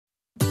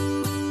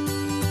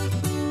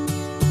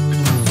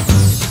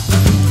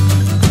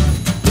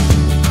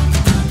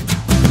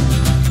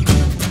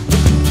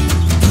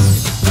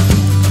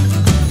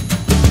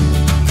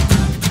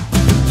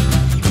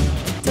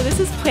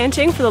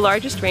planting for the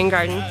largest rain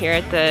garden here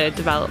at the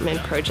development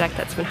project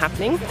that's been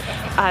happening.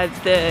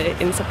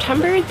 In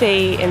September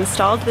they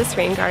installed this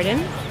rain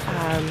garden.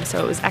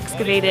 So it was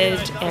excavated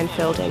and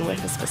filled in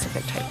with a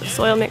specific type of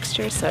soil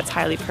mixture, so it's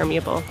highly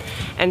permeable.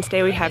 And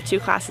today we have 2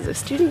 classes of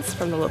students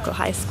from the local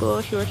high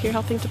school who are here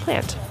helping to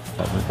plant.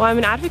 Well, I'm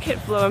an advocate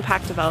for low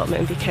impact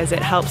development because it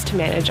helps to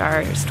manage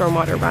our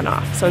stormwater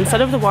runoff. So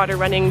instead of the water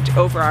running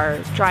over our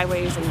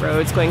driveways and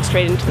roads, going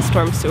straight into the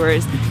storm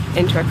sewers,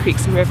 into our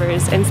creeks and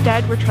rivers,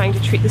 instead we're trying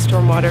to treat the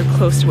stormwater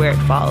close to where it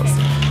falls.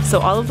 So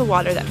all of the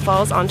water that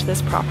falls onto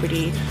this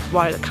property,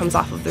 water that comes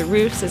off of the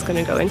roofs, is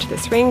going to go into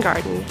this rain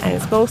garden, and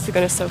it's mostly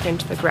going to soak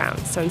into the ground.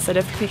 So instead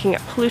of picking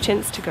up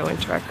pollutants to go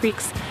into our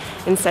creeks,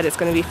 instead it's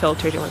going to be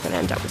filtered and we're going to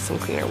end up with some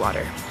cleaner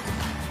water.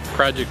 The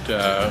project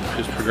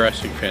is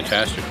progressing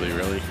fantastically,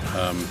 really.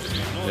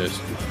 The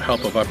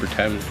help of Upper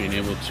Thames being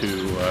able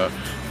to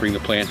bring the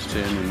plants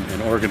in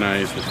and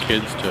organize the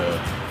kids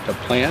to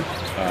plant.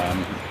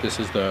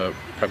 This is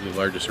probably the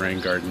largest rain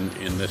garden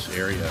in this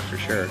area for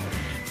sure.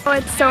 Oh,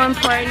 it's so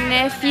important.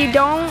 If you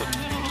don't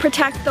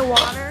protect the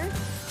water,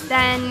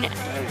 then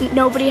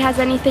nobody has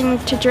anything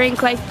to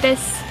drink. Like,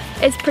 this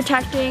is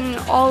protecting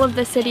all of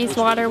the city's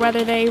water,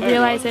 whether they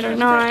realize it or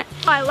not.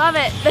 I love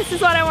it. This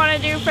is what I want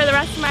to do for the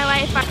rest of my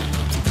life.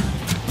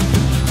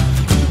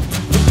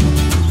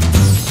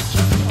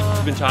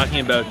 We've been talking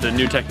about the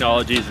new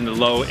technologies and the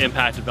low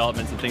impact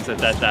developments and things like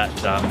that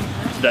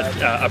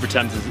Upper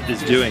Thames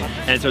is doing.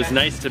 And so it's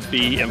nice to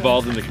be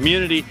involved in the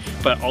community,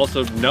 but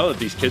also know that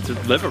these kids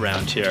live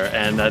around here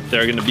and that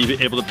they're going to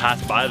be able to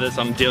pass by this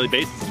on a daily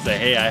basis and say,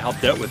 hey, I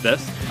helped out with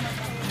this.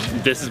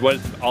 This is what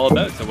it's all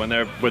about. So when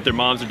they're with their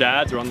moms or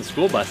dads or on the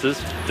school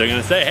buses, they're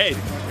going to say, hey,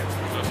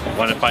 I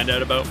want to find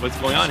out about what's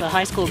going on. The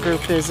high school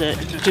group is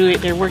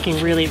they're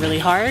working really, really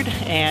hard,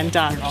 and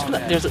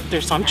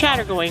there's some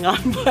chatter going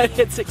on, but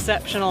it's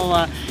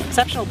exceptional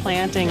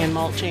planting and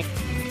mulching.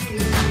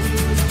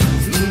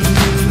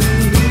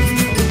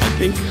 I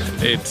think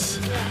it's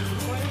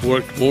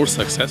worked more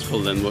successful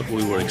than what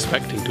we were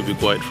expecting, to be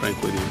quite frank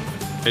with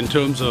you. In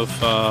terms of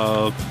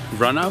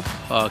runoff,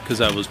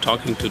 because I was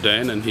talking to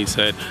Dan and he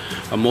said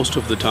most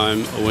of the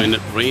time when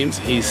it rains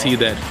he see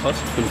that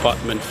first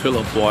compartment fill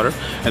of water,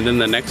 and then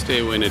the next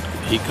day when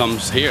he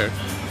comes here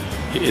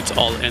it's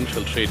all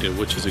infiltrated,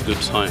 which is a good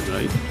sign,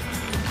 right?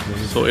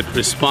 So it's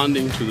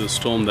responding to the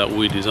storm that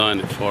we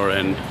designed it for,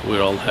 and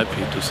we're all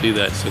happy to see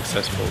that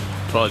successful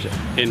project.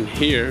 In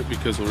here,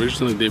 because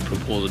originally they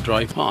proposed a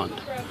dry pond,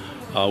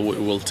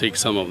 we'll take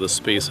some of the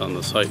space on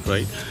the site,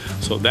 right?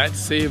 So that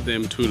saved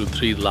them 2 to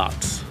 3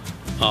 lots.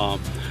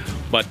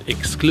 But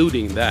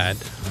excluding that,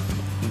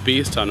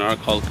 based on our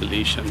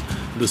calculation,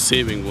 the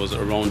saving was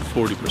around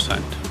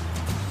 40%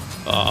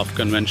 of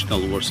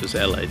conventional versus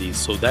LIDs.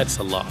 So that's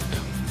a lot.